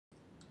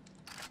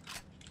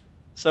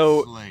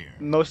So, Slayer.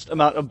 most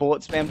amount of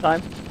bullet spam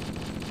time?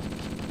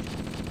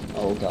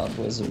 Oh god,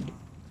 wizard.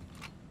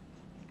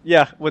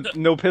 Yeah, with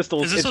no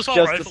pistols, Is this it's assault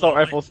just rifle assault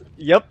only? rifles.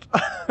 Yep.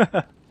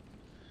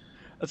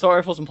 Assault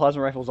rifles and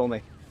plasma rifles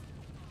only.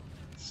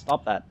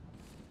 Stop that.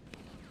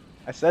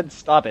 I said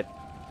stop it.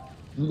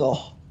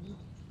 No.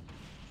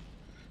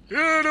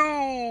 Yeah,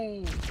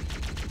 no!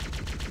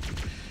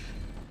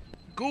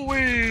 Go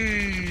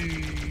away!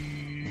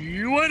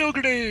 Why no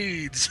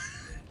grenades?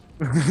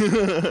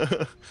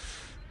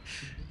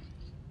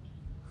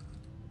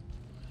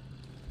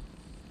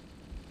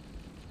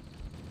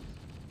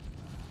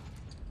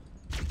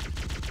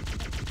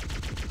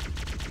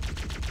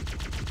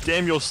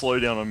 Damn your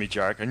slowdown on me,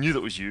 Jarek. I knew that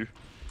was you.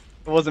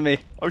 It wasn't me.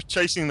 I was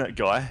chasing that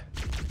guy.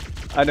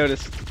 I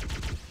noticed.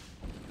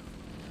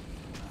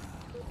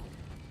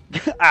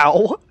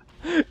 Ow!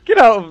 Get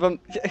out of them!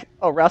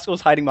 Oh, Rascal's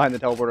hiding behind the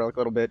teleporter like a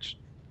little bitch.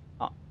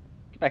 Oh,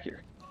 get back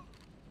here.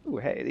 Ooh,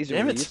 hey, these are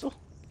Damn really it. useful.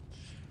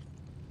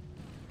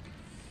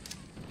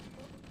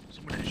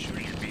 Somebody's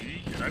shooting at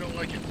me, and I don't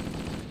like it.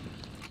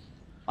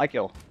 I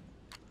kill.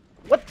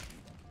 What?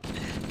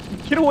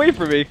 Get away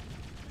from me!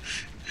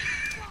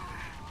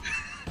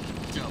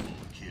 Double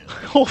kill.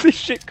 Holy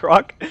shit,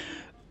 Croc!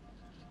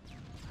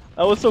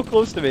 That was so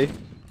close to me.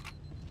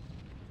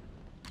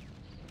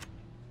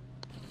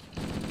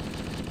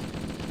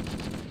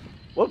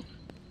 Whoop!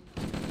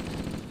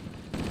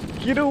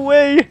 Get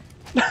away!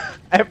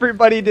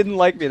 Everybody didn't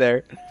like me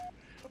there.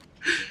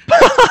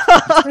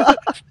 I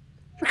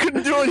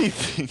couldn't do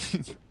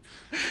anything.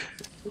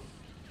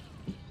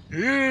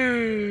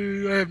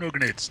 I have no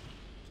grenades.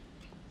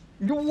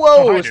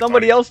 Whoa! Behind it,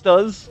 Somebody buddy. else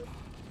does.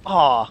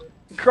 Aw,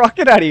 Croc,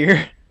 get out of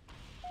here.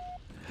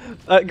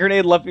 That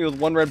grenade left me with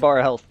 1 red bar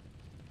of health.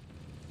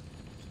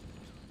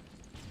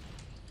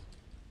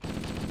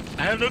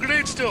 I have no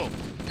grenades still.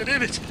 God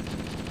damn it.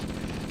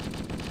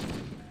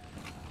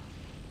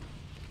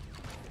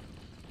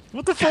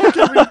 What the fuck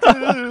are we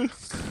doing?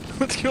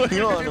 What's going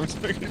on? I'm so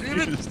God damn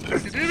it. confused.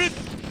 God damn it.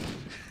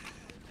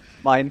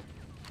 Mine.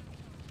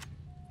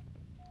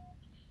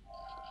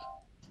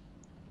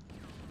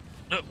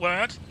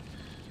 What?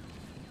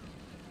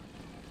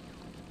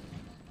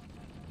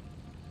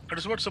 I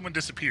just watched someone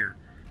disappear.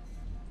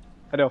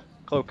 I know.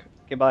 Cloak.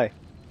 Get by.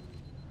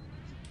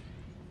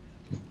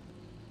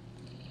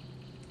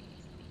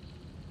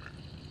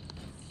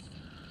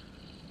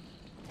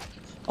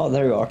 Oh,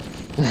 there you are.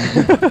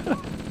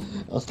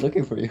 I was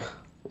looking for you.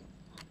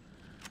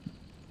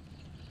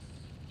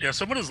 Yeah,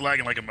 someone is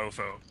lagging like a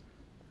mofo.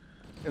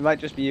 It might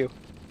just be you.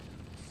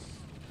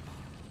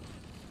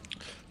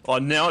 Oh,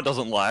 now it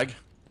doesn't lag.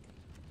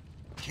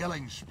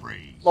 Killing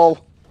spree.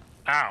 Lol.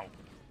 Ow.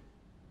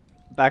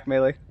 Back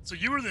melee. So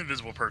you were the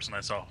invisible person I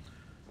saw.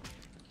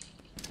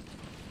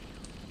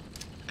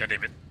 God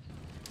damn it.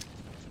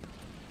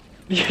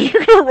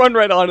 You're gonna run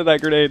right onto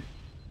that grenade.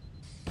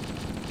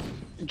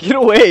 Get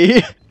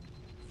away!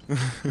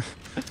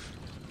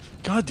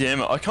 God damn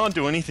it, I can't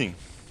do anything.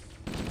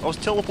 I was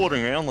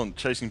teleporting around and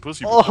chasing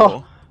pussy Oh.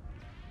 before.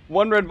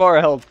 1 red bar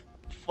of health.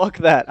 Fuck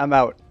that. I'm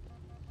out.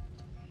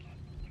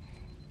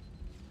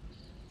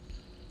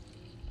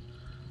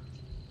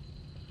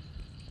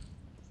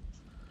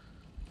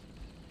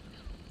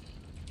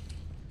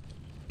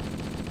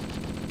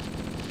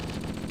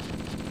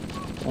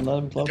 Don't let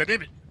him club. God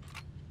damn it.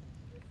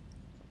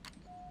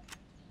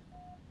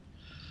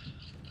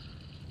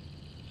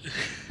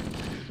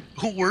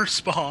 Worse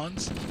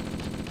spawns.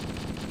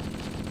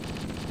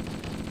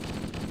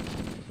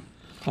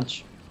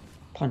 Punch.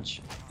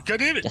 Punch. God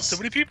damn it, Yes. so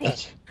many people.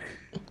 Yes.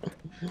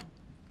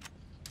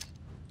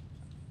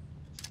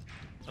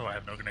 Oh, I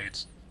have no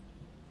grenades.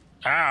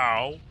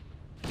 Ow.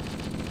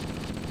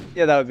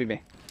 Yeah, that would be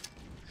me.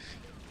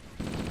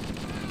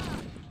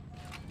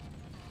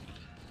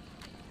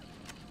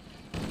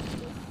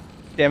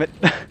 Damn it.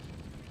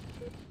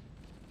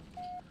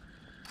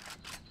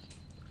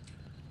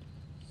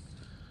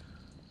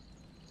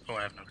 Oh,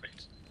 I have no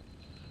grenades.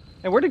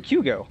 Hey, where did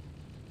Q go?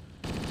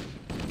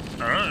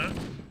 Alright.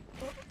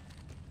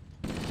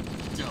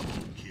 Double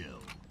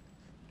kill.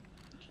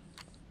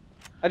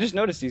 I just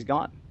noticed he's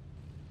gone.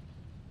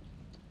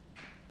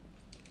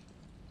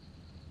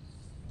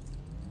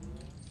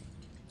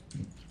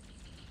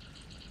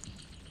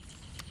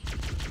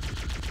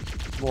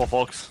 More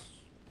Fox.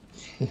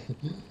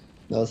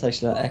 That was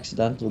actually an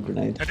accidental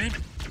grenade. God damn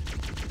it.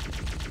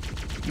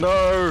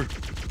 No!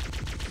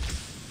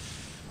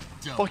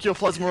 Double Fuck your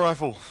plasma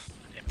rifle.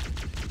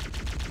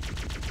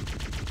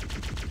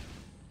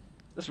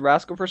 This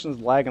rascal person's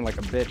lagging like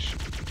a bitch.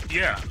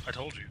 Yeah, I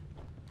told you.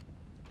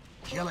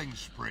 killing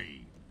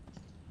spree.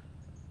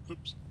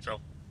 Oops, fell.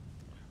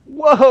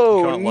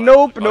 Whoa! Can't lag.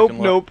 Nope, I nope, can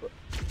lag. nope.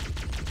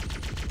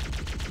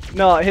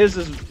 No, his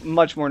is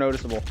much more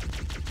noticeable.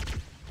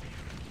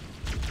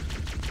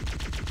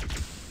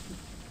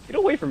 Get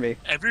away from me.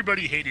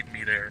 Everybody hated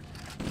me there.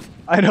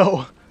 I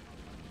know.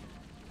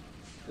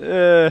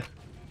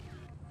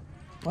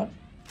 What?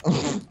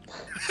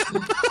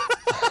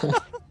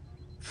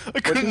 I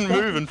couldn't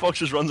move and Fox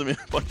just runs at me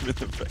and punches me in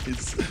the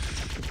face.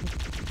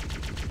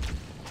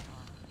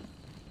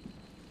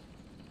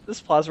 this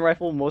plasma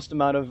rifle most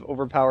amount of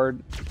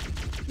overpowered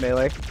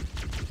melee?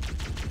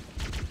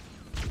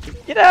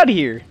 Get out of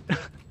here!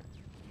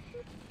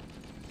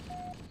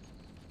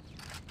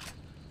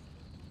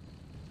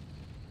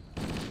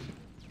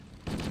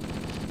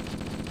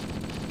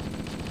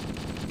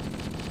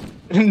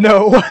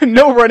 No,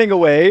 no running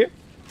away.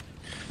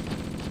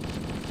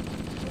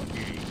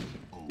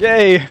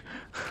 Yay!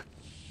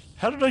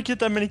 How did I get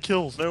that many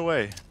kills? No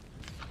way.